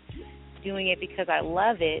was doing it because I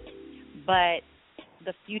love it, but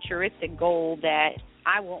the futuristic goal that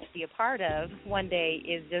I won't be a part of one day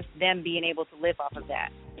is just them being able to live off of that.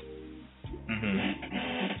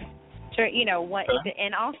 Sure,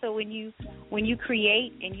 and also when you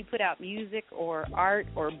create and you put out music or art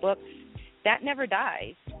or books, that never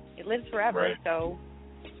dies. It lives forever. Right. So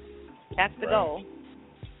that's the goal.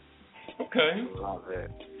 Okay. Love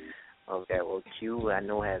it. Okay, well, Q, I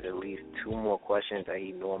know, has at least 2 more questions that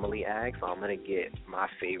he normally asks, so I'm going to get my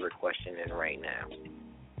favorite question in right now.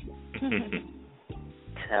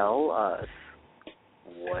 Tell us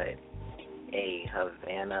what a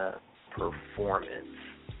Havana performance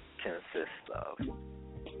consists of.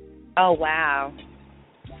 Oh, wow.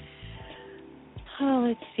 Oh,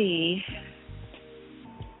 let's see.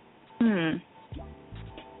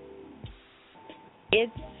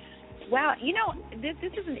 Wow, this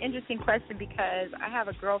is an interesting question because I have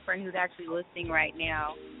a girlfriend who's actually listening right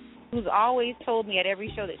now who's always told me at every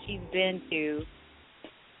show that she's been to,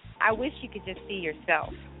 I wish you could just see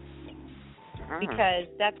yourself. Because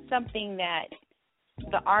that's something that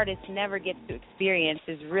the artist never gets to experience,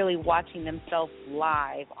 is really watching themselves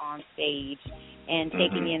live on stage and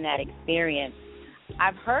taking in that experience.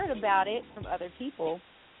 I've heard about it from other people,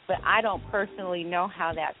 but I don't personally know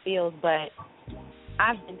how that feels, but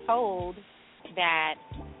I've been told that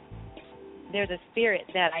there's a spirit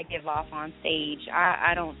that I give off on stage.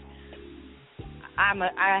 I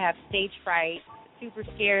have stage fright, super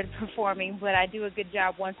scared of performing, but I do a good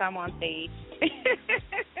job once I'm on stage.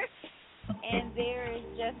 And there is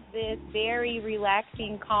just this very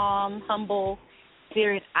relaxing, calm, humble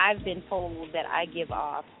spirit I've been told that I give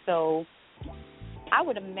off. So I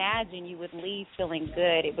would imagine you would leave feeling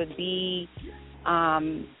good. It would be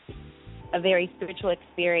a very spiritual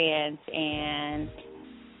experience, and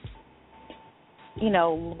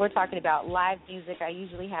we're talking about live music. I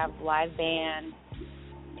usually have live band,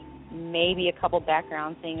 maybe a couple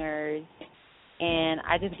background singers, and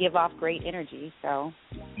I just give off great energy. So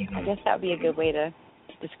I guess that would be a good way to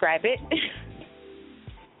describe it.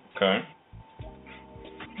 Okay.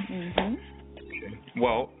 Mhm.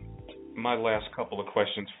 Well, my last couple of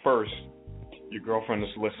questions. First, your girlfriend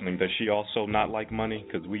is listening. Does she also not like money?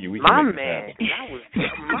 Because we my can make man, this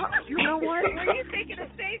you know what? Were you thinking the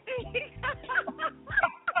same thing?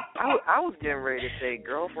 I was getting ready to say,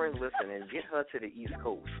 girlfriend, listen, and get her to the East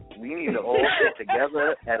Coast. We need to all sit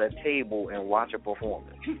together at a table and watch a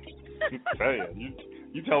performance. Hey,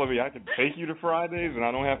 you telling me I can take you to Fridays and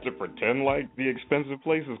I don't have to pretend like the expensive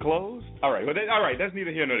place is closed? All right, that's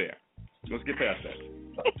neither here nor there. Let's get past that.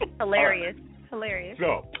 Hilarious. Right. Hilarious.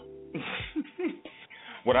 So,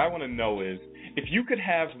 what I want to know is, if you could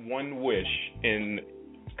have one wish in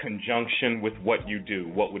conjunction with what you do,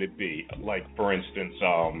 what would it be? Like, for instance,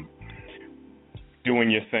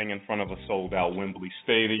 doing your thing in front of a sold-out Wembley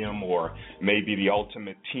Stadium, or maybe the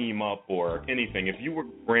ultimate team up, or anything. If you were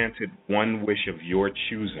granted one wish of your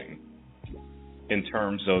choosing in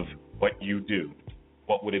terms of what you do,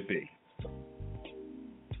 what would it be?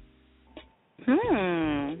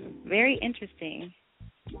 Very interesting.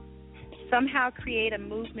 Somehow create a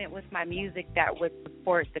movement with my music that would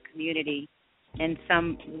support the community in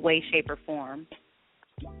some way, shape, or form.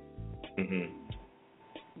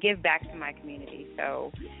 Give back to my community.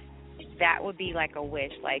 So that would be like a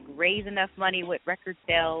wish, like raise enough money with record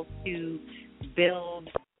sales to build,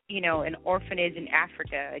 an orphanage in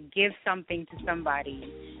Africa, give something to somebody,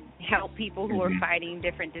 help people who are fighting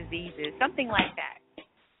different diseases, something like that.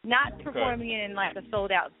 Not performing in like a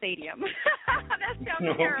sold out stadium. That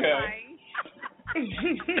sounds terrifying.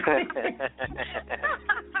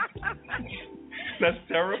 That's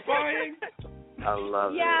terrifying? I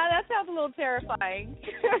love it. Yeah, that sounds a little terrifying.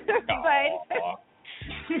 But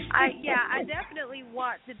I definitely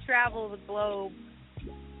want to travel the globe,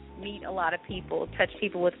 meet a lot of people, touch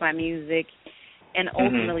people with my music, and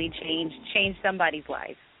ultimately change somebody's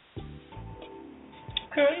life.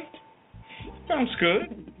 Okay. Sounds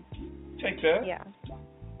good. Take that. Yeah.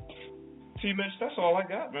 See, Mitch, that's all I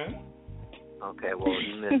got, man. Okay, well,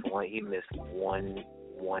 he missed one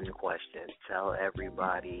question. Tell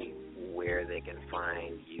everybody where they can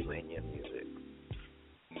find you and your music.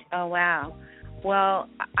 Oh, wow. Well,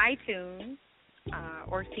 iTunes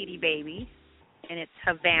or CD Baby, and it's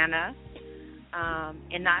Havana,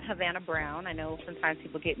 and not Havana Brown. I know sometimes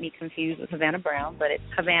people get me confused with Havana Brown, but it's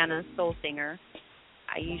Havana Soul Singer.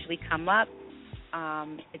 I usually come up.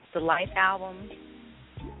 It's the Life album,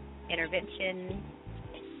 Entervention.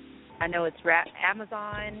 I know it's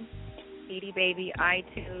Amazon, CD Baby,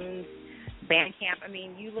 iTunes, Bandcamp. I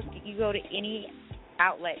mean, you go to any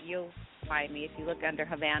outlet, you'll find me. If you look under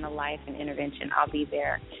Havana Life and Entervention, I'll be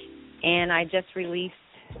there. And I just released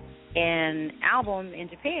an album in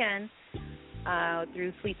Japan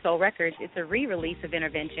through Sweet Soul Records. It's a re-release of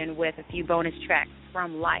Entervention with a few bonus tracks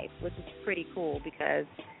from Life, which is pretty cool because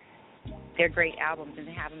they're great albums, and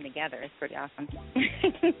to have them together is pretty awesome.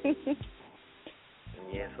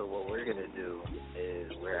 Yeah, so what we're going to do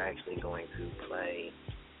is we're actually going to play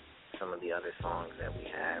some of the other songs that we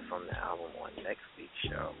have from the album on next week's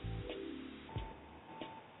show.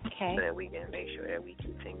 Okay. So that we can make sure that we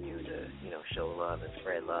continue to, show love and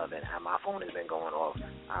spread love. And my phone has been going off.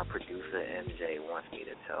 Our producer, MJ, wants me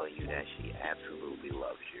to tell you that she absolutely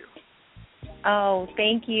loves you. Oh,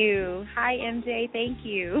 thank you. Hi, MJ. Thank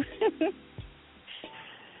you.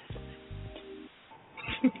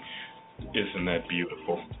 Isn't that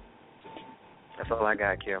beautiful? That's all I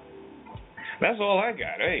got, Kim. That's all I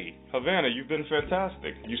got. Hey, Havana, you've been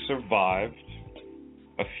fantastic. You survived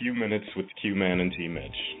a few minutes with Q-Man and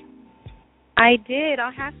T-Mitch. I did.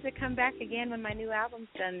 I'll have to come back again when my new album's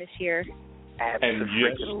done this year. And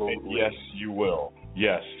yes, you will.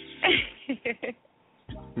 Yes. Yes.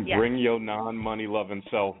 Bring your non-money loving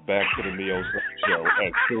self back to the Neo Show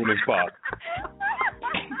as soon as possible.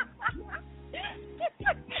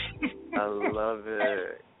 I love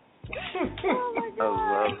it. Oh my God.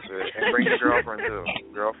 I love it. And bring your girlfriend too.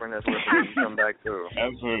 Girlfriend that's listening, come back too.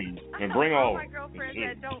 Absolutely. And bring all my girlfriends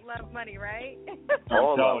that don't love money, right?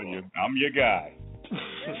 I'm telling you, I'm your guy.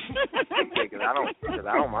 Because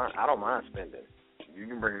I don't mind spending. You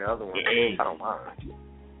can bring the other one. Hey. I don't mind.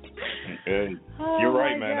 Hey, you're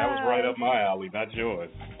right, man. That was right up my alley, not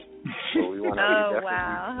yours. So we want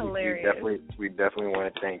wow, hilarious. We definitely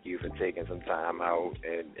want to thank you for taking some time out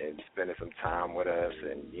and spending some time with us,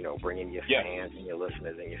 and bringing your fans and your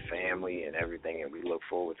listeners and your family and everything. And we look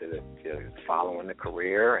forward to following the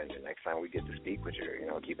career. And the next time we get to speak with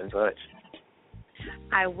you, keep in touch.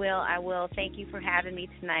 I will. Thank you for having me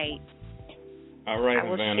tonight. All right, I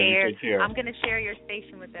will Havana, share. you take care. I'm going to share your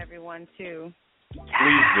station with everyone, too.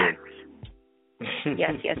 Please do.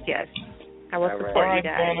 Yes. I will support all right, you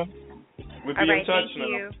guys. Havana. We'll be in touch thank now.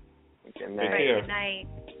 you. Good Take care. Good night.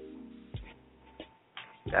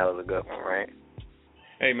 That was a good one, right?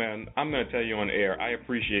 Hey, man, I'm going to tell you on air, I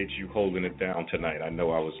appreciate you holding it down tonight. I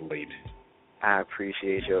know I was late. I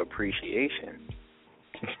appreciate your appreciation.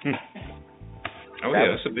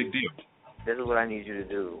 That's a big deal. This is what I need you to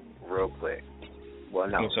do real quick. Well,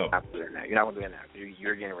 no, what's up? I'm not doing that. You're not going to do it now.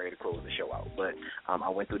 You're getting ready to close the show out. But I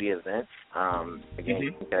went through the events. Again,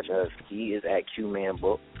 you can catch us. He is at QMan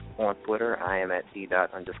Book on Twitter. I am at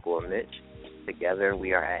C._Mitch. Together,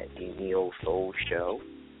 we are at the Neo Soul Show.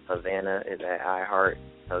 Havana is at iHeart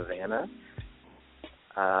Havana.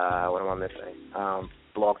 What am I missing?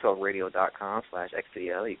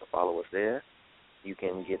 blogtalkradio.com/XTL. You can follow us there. You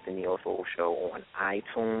can get the Neo Soul Show on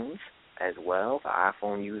iTunes as well. For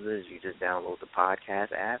iPhone users, you just download the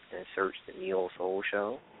podcast app and search the Neo Soul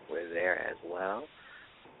Show. We're there as well.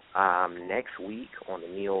 Next week on the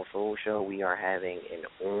Neo Soul Show, we are having an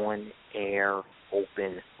on-air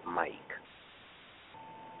open mic.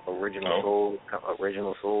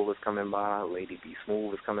 Original Soul is coming by. Lady B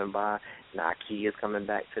Smooth is coming by. Naki is coming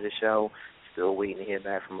back to the show. Still waiting to hear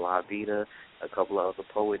back from La Vida. A couple of other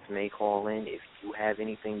poets may call in. If you have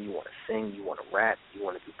anything you want to sing, you want to rap, you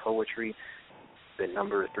want to do poetry, the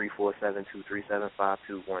number is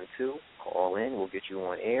 347-237-5212. Call in. We'll get you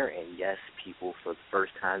on air. And, yes, people, for the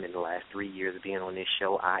first time in the last 3 years of being on this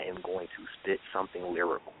show, I am going to spit something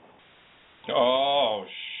lyrical. Oh,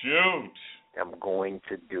 shoot. I'm going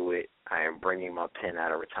to do it. I am bringing my pen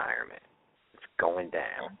out of retirement. It's going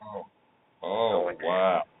down. Oh,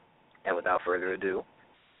 wow. And without further ado,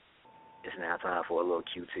 it's now time for a little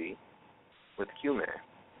QT with the Q-Man.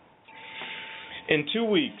 In 2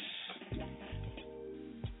 weeks,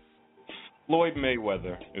 Floyd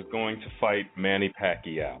Mayweather is going to fight Manny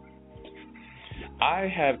Pacquiao. I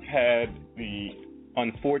have had the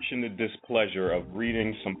unfortunate displeasure of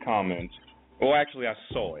reading some comments. Well, actually, I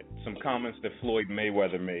saw it. Some comments that Floyd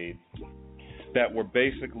Mayweather made that were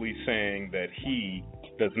basically saying that he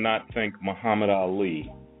does not think Muhammad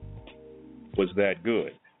Ali was that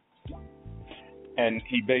good. And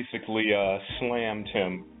he basically slammed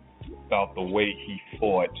him about the way he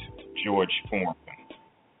fought George Foreman.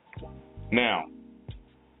 Now,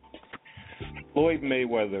 Floyd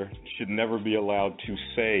Mayweather should never be allowed to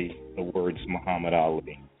say the words Muhammad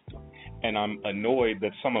Ali. And I'm annoyed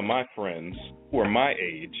that some of my friends who are my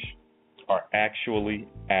age are actually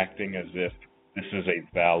acting as if this is a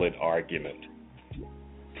valid argument.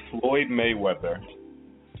 Floyd Mayweather,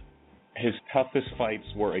 his toughest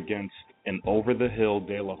fights were against an over-the-hill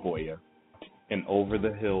De La Hoya, an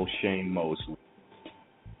over-the-hill Shane Mosley,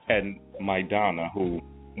 and Maidana, who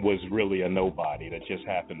was really a nobody that just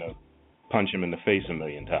happened to punch him in the face a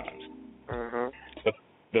million times.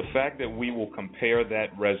 The fact that we will compare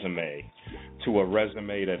that resume to a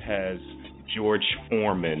resume that has George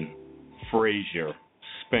Foreman, Frazier,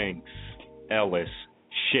 Spinks, Ellis,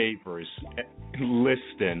 Shavers,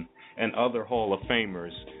 Liston, and other Hall of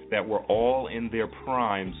Famers that were all in their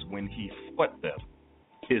primes when he fought them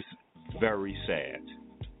is very sad.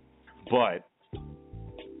 But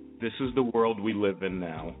this is the world we live in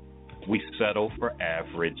now. We settle for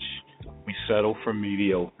average. We settle for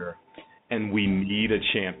mediocre. And we need a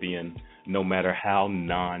champion no matter how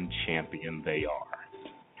non-champion they are.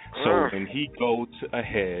 So when he goes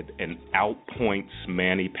ahead and outpoints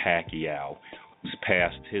Manny Pacquiao, who's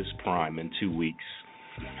past his prime in 2 weeks,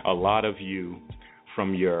 a lot of you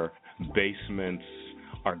from your basements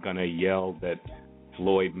are going to yell that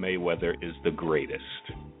Floyd Mayweather is the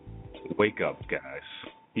greatest. Wake up, guys.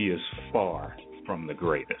 He is far from the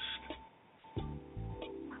greatest.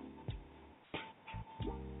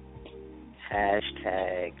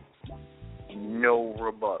 Hashtag no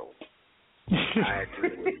rebuttal. I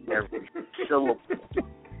agree with every syllable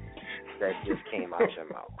that just came out your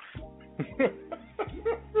mouth.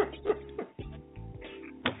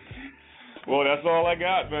 Well, that's all I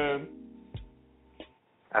got, man.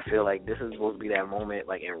 I feel like this is supposed to be that moment,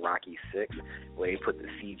 like in Rocky VI, where they put the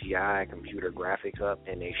CGI computer graphics up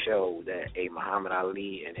and they show that a Muhammad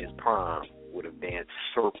Ali in his prime would have danced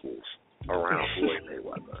circles around Floyd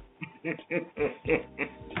Mayweather.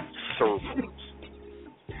 Circles.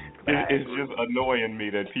 It's just annoying me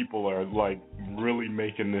that people are like really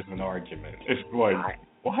making this an argument. It's like,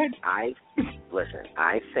 what? Listen,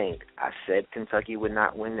 I think I said Kentucky would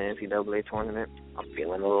not win the NCAA tournament. I'm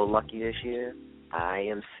feeling a little lucky this year. I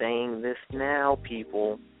am saying this now,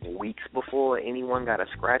 people. Weeks before anyone got a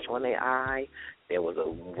scratch on their eye, there was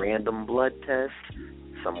a random blood test.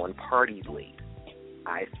 Someone partied late.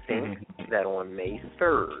 I think that on May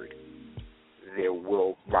 3rd,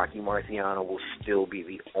 Rocky Marciano will still be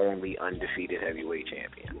the only undefeated heavyweight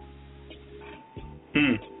champion.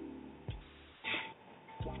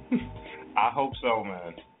 I hope so,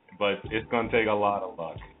 man. But it's gonna take a lot of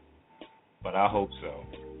luck. But I hope so.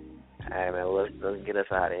 All right, man. Let's get us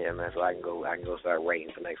out of here, man. So I can go start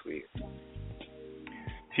writing for next week.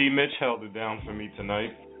 T. Mitch held it down for me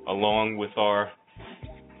tonight, along with our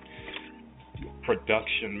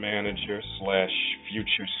production manager /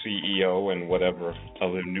 future CEO and whatever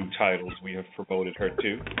other new titles we have promoted her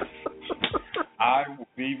to. I will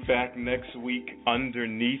be back next week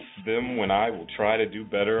underneath them when I will try to do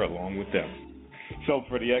better along with them. So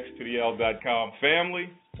for the X2DL.com family,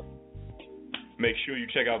 make sure you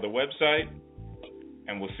check out the website,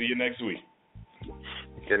 and we'll see you next week.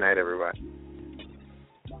 Good night, everybody.